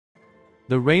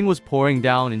The rain was pouring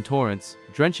down in torrents,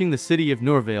 drenching the city of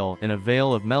Norville in a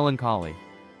veil of melancholy.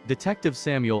 Detective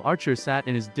Samuel Archer sat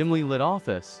in his dimly lit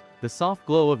office, the soft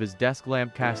glow of his desk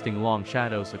lamp casting long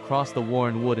shadows across the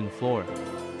worn wooden floor.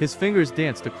 His fingers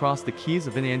danced across the keys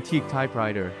of an antique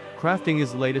typewriter, crafting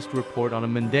his latest report on a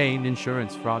mundane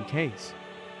insurance fraud case.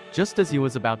 Just as he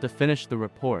was about to finish the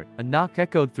report, a knock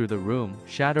echoed through the room,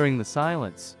 shattering the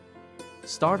silence.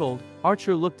 Startled,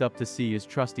 Archer looked up to see his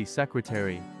trusty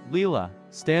secretary, Leela,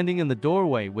 standing in the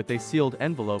doorway with a sealed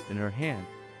envelope in her hand.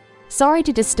 Sorry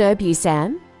to disturb you,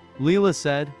 Sam. Leela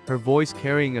said, her voice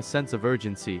carrying a sense of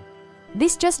urgency.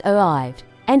 This just arrived,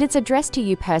 and it's addressed to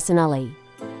you personally.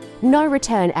 No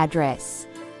return address.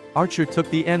 Archer took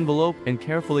the envelope and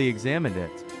carefully examined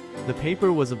it. The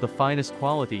paper was of the finest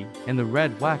quality, and the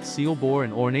red wax seal bore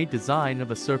an ornate design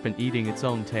of a serpent eating its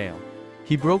own tail.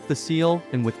 He broke the seal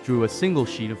and withdrew a single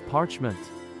sheet of parchment.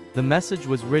 The message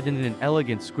was written in an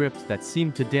elegant script that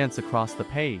seemed to dance across the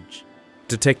page.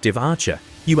 Detective Archer,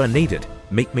 you are needed.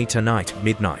 Meet me tonight,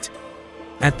 midnight.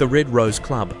 At the Red Rose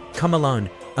Club, come alone,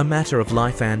 a matter of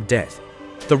life and death.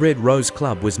 The Red Rose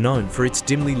Club was known for its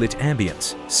dimly lit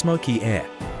ambience, smoky air,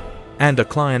 and a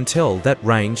clientele that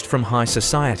ranged from high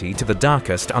society to the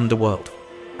darkest underworld.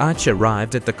 Archer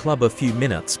arrived at the club a few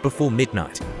minutes before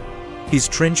midnight. His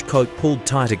trench coat pulled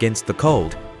tight against the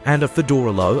cold, and a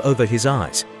fedora low over his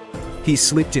eyes. He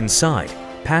slipped inside,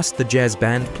 past the jazz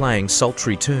band playing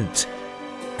sultry tunes,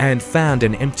 and found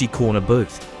an empty corner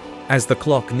booth. As the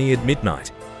clock neared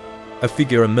midnight, a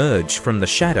figure emerged from the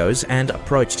shadows and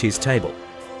approached his table.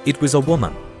 It was a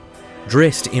woman,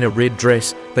 dressed in a red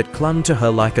dress that clung to her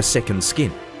like a second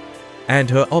skin, and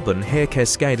her auburn hair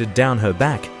cascaded down her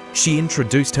back. She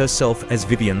introduced herself as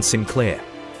Vivian Sinclair.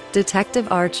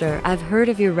 Detective Archer, I've heard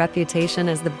of your reputation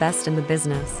as the best in the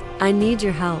business. I need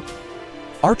your help.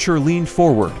 Archer leaned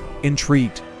forward,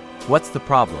 intrigued. What's the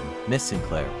problem, Miss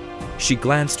Sinclair? She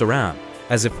glanced around,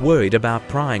 as if worried about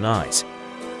prying eyes.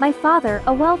 My father,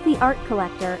 a wealthy art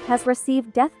collector, has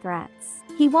received death threats.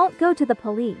 He won't go to the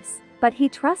police, but he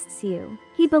trusts you.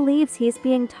 He believes he's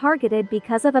being targeted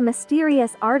because of a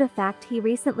mysterious artifact he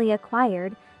recently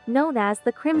acquired, known as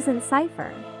the Crimson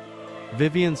Cipher.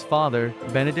 Vivian's father,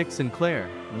 Benedict Sinclair,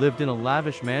 lived in a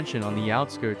lavish mansion on the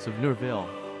outskirts of Norville.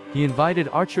 He invited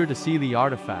Archer to see the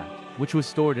artifact, which was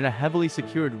stored in a heavily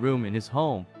secured room in his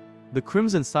home. The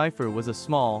Crimson Cipher was a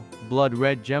small,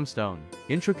 blood-red gemstone,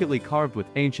 intricately carved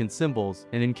with ancient symbols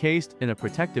and encased in a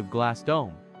protective glass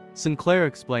dome. Sinclair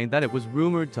explained that it was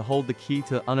rumored to hold the key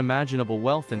to unimaginable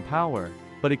wealth and power,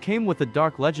 but it came with a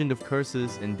dark legend of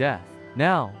curses and death.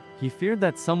 Now, he feared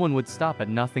that someone would stop at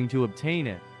nothing to obtain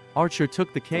it. Archer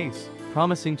took the case,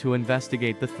 promising to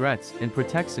investigate the threats and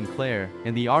protect Sinclair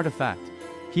and the artifact.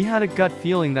 He had a gut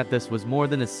feeling that this was more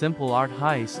than a simple art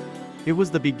heist. It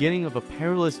was the beginning of a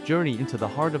perilous journey into the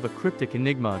heart of a cryptic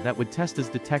enigma that would test his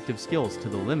detective skills to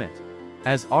the limit.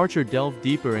 As Archer delved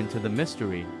deeper into the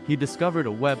mystery, he discovered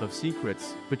a web of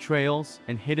secrets, betrayals,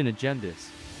 and hidden agendas.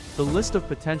 The list of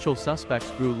potential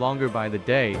suspects grew longer by the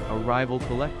day: a rival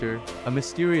collector, a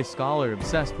mysterious scholar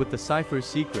obsessed with the cipher's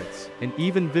secrets, and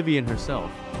even Vivian herself,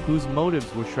 whose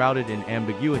motives were shrouded in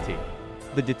ambiguity.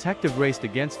 The detective raced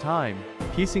against time,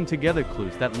 piecing together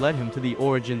clues that led him to the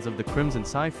origins of the Crimson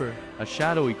Cipher, a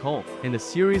shadowy cult, and a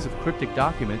series of cryptic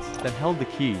documents that held the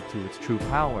key to its true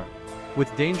power.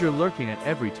 With danger lurking at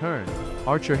every turn,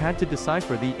 Archer had to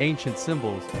decipher the ancient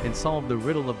symbols and solve the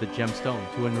riddle of the gemstone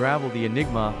to unravel the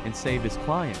enigma and save his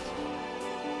client.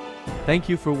 Thank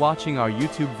you for watching our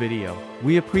YouTube video.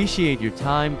 We appreciate your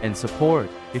time and support.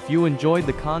 If you enjoyed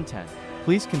the content,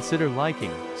 please consider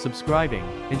liking, subscribing,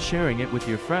 and sharing it with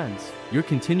your friends. Your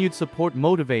continued support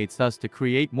motivates us to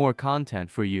create more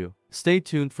content for you. Stay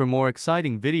tuned for more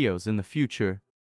exciting videos in the future.